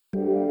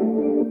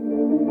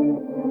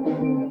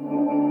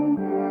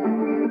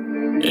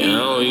Yeah, I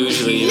don't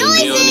usually even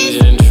be on these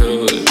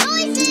intros,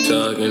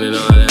 talking and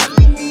all that.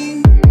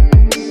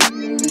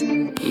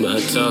 But I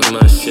talk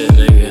my shit,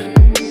 nigga.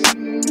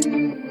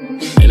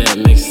 And that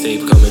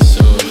mixtape coming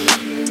soon.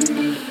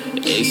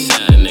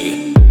 A-side,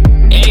 nigga.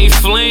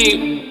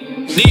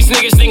 A-Flame. These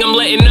niggas think I'm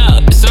letting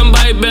up.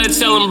 Somebody better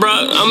tell them, bro.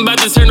 I'm about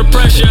to turn the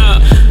pressure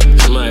up.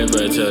 Somebody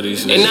better tell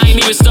these niggas. And I ain't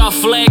even start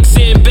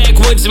flexing.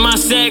 Backwoods in my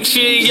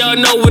section. Y'all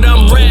know what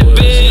I'm rapping.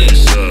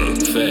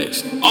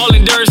 Facts. All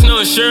endurance, no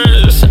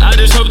insurance. I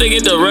just hope they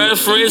get the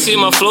reference. See,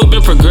 my flow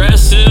been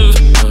progressive.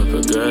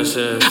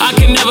 I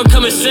can never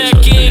come in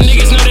second.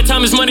 Niggas know that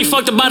time is money.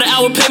 Fucked about an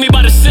hour, pay me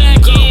by the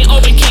second.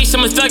 Open case,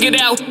 I'ma thug it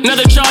out.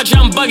 Another charge,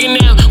 I'm bugging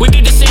now. We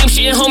did the same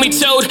shit and homie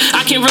told.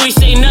 I can't really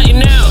say nothing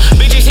now.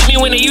 Bitches hit me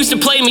when they used to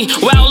play me.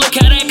 Wow, look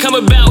how that come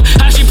about.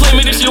 How she play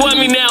me, does she want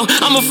me now?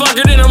 I'm a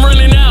fucker, then I'm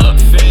running out.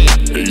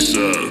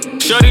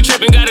 Shorty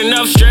trippin', got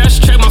enough stress.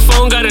 Check my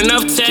phone, got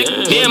enough tech.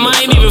 Damn, I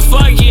ain't even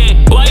fuck yet.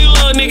 Why you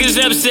little niggas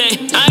upset?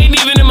 I ain't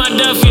even in my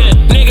duff yet.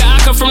 Nigga, I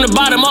come from the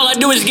bottom, all I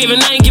do is give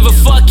and I ain't give a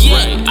fuck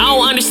yet. I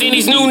don't understand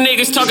these new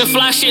niggas talking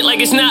fly shit like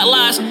it's not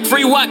lies.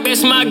 Free walk,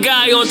 that's my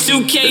guy on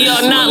 2K,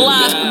 y'all not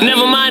live.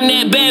 Never mind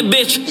that bad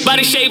bitch,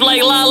 body shaped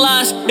like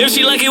Lala's. If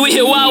she lucky, we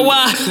hit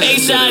Wawa.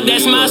 A-side,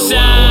 that's my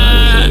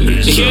side.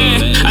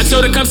 Yeah, I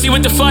told her come see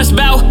what the fuss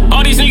bout.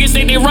 All these niggas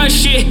think they run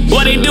shit.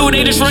 What they do,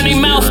 they just run their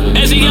mouth.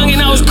 As a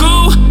youngin', I was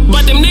cool,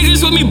 but them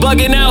niggas with me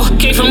bugging out.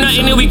 Came from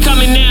nothing and we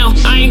coming now.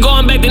 I ain't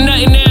going back to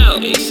nothing now.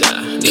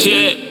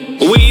 Yeah,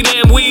 we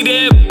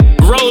them,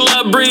 roll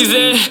up, breathe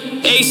in.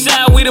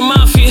 A-side, we the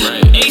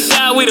mafia.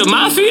 A-side, we the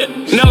mafia?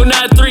 No,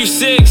 not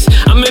 3-6.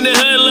 I'm in the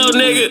hood, little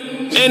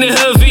nigga. In the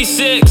hood,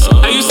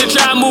 V6. I used to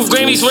try to move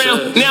Grammys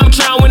round. Now I'm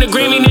trying to win a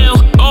Grammy now.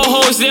 All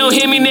hoes, they don't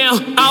hear me now.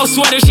 I don't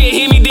swear that shit,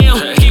 hear me down.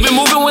 Keep it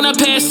moving when I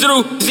pass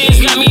through. Zans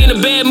got me in a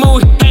bad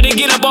mood. Had to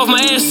get up off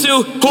my ass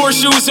too.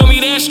 Horseshoes on me,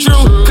 that's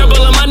true.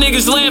 Couple of my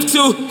niggas laughed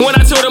too when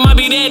I told them I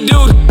be that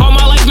dude. All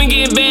my life been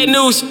getting bad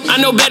news.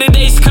 I know better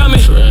days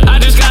coming. I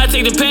just gotta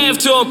take the path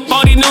to them.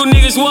 All these new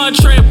niggas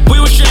want trip. We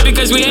was trapped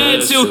because we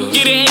had to.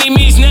 Get it any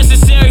means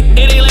necessary.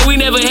 It ain't like we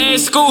never had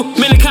school.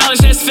 Been to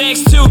college, that's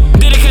facts too.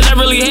 Did it cause I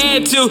really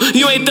had to.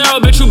 You ain't thorough,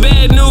 bitch, you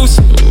bad news.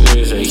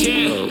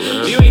 Yeah,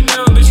 you ain't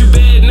thorough, bitch, you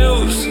bad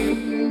news.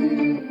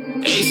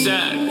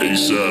 A-side.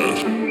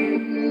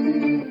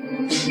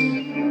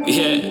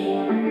 Yeah.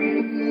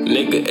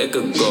 Nigga, it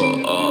could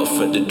go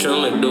off at the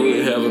drum. Do we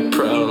have a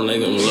problem?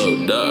 Like I'm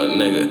low dog,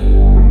 nigga.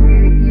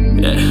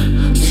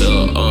 Yeah, so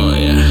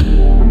yeah.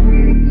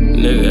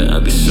 Nigga, I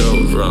be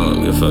so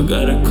wrong. If I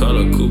gotta call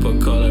a coupe, I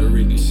call